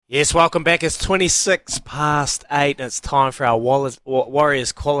Yes, welcome back. It's 26 past 8 and it's time for our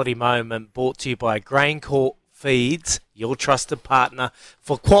Warriors Quality Moment, brought to you by Graincorp Feeds, your trusted partner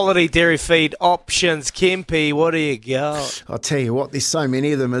for quality dairy feed options. Kempi, what do you got? I'll tell you what, there's so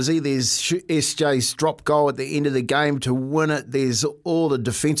many of them, Izzy. There's SJ's drop goal at the end of the game to win it. There's all the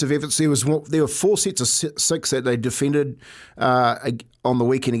defensive efforts. There were 4 sets of 6 that they defended on the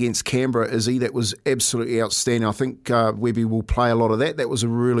weekend against Canberra, Izzy. That was absolutely outstanding. I think Webby will play a lot of that. That was a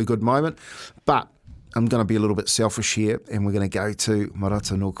really good moment. But I'm going to be a little bit selfish here, and we're going to go to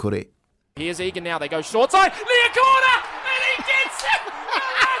Marata Nokore. Here's Egan now, they go short side, Niakore, and he gets it!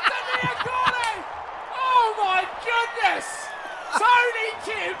 Marata Niakore! Oh my goodness! Tony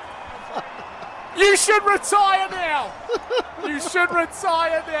Kemp! You should retire now! You should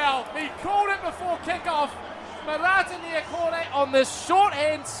retire now! He called it before kickoff. Marata Niakore on the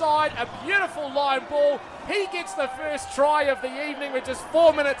short-hand side, a beautiful line ball. He gets the first try of the evening. We're just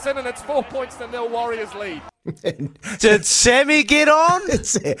 4 minutes in and it's 4 points to nil, Warriors lead. Did Sammy get on?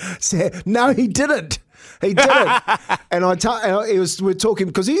 No, he didn't. He didn't. And we're talking,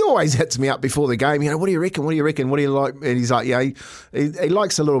 because he always hits me up before the game. What do you reckon? What do you reckon? What do you like? And he's like, yeah, he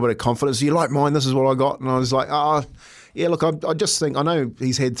likes a little bit of confidence. You like mine? This is what I got. And I was like, yeah, look, I just think, I know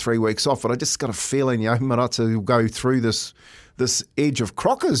he's had 3 weeks off, but I just got a feeling, Marata will go through this edge of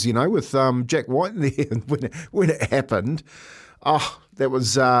crockers, with Jack White in there. And when it happened, that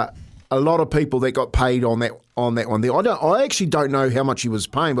was a lot of people that got paid on that one there. I actually don't know how much he was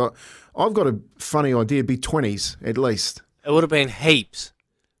paying, but I've got a funny idea. It'd be 20s at least. It would have been heaps,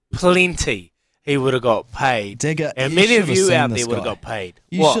 plenty. He would have got paid. Digger, and many of you out there would have got paid.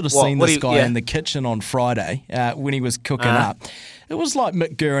 You should have seen this guy in the kitchen on Friday when he was cooking up. It was like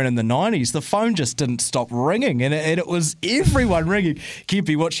Mick Guerin in the 90s. The phone just didn't stop ringing, and it was everyone ringing.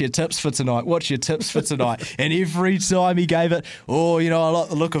 Kempi, what's your tips for tonight? What's your tips for tonight? And every time he gave it, I like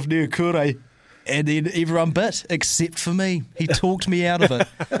the look of Niakore. And then everyone bit, except for me. He talked me out of it.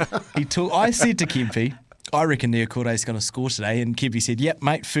 I said to Kempi, I reckon Niakore's going to score today. And Kempi said, yep,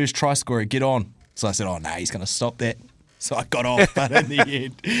 mate, first try scorer, get on. So I said, no, he's going to stop that. So I got off, but in the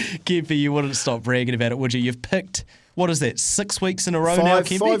end, Kempi, you wouldn't stop bragging about it, would you? You've picked, what is that, 6 weeks in a row now,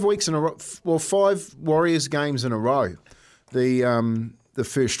 Kempi? 5 weeks in a row. Well, 5 Warriors games in a row. The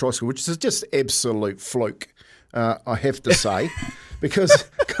first try scorer, which is just absolute fluke, I have to say. Because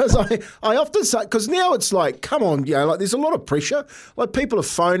I often say, because now it's like, come on, there's a lot of pressure. Like, people are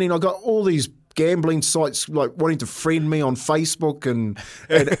phoning. I got all these gambling sites like wanting to friend me on Facebook and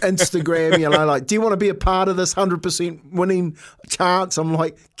Instagram, do you want to be a part of this 100% winning chance? I'm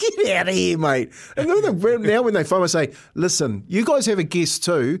like, get out of here, mate. And then now when they phone, I say, listen, you guys have a guess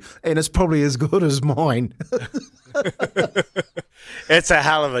too, and it's probably as good as mine. It's a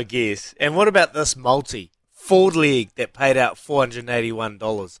hell of a guess. And what about this multi? Ford League that paid out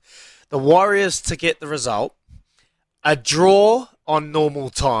 $481. The Warriors to get the result, a draw on normal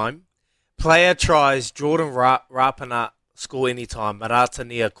time, player tries, Jordan Rapana score anytime, Marata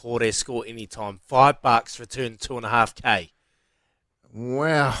Niakore score anytime, $5 return $2.5K.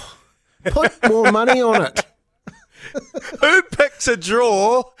 Wow. Put more money on it. Who picks a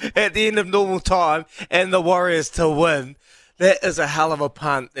draw at the end of normal time and the Warriors to win? That is a hell of a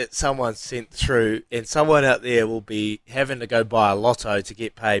punt that someone sent through, and someone out there will be having to go buy a lotto to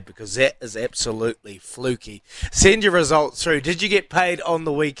get paid, because that is absolutely fluky. Send your results through. Did you get paid on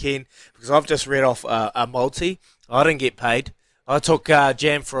the weekend? Because I've just read off a multi. I didn't get paid. I took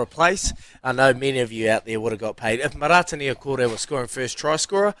Jam for a place. I know many of you out there would have got paid. If Marata Niakore was scoring first try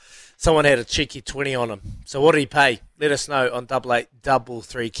scorer, someone had a cheeky 20 on him. So what did he pay? Let us know on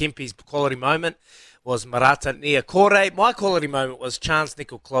 8833. Kempi's quality moment was Marata Niakore. My quality moment was Chance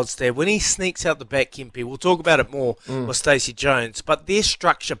Nickel-Clodstad. When he sneaks out the back, Kempi, we'll talk about it more with Stacey Jones, but their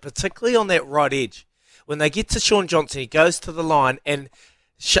structure, particularly on that right edge, when they get to Sean Johnson, he goes to the line, and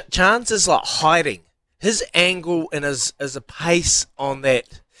Chance is like hiding. His angle and his a pace on that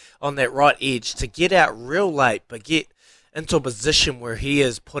right edge to get out real late, but get into a position where he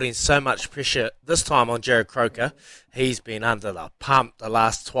is putting so much pressure, this time on Jared Croker. He's been under the pump the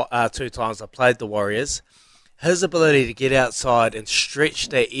last 2 times I played the Warriors. His ability to get outside and stretch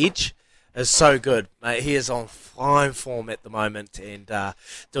that edge is so good. Mate, he is on fine form at the moment and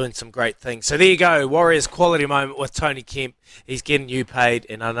doing some great things. So there you go, Warriors quality moment with Tony Kemp. He's getting you paid,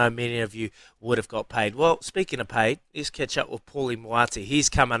 and I know many of you would have got paid. Well, speaking of paid, let's catch up with Paulie Moati. He's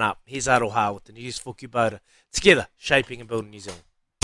coming up. Here's Aroha with the news for Kubota. Together, shaping and building New Zealand.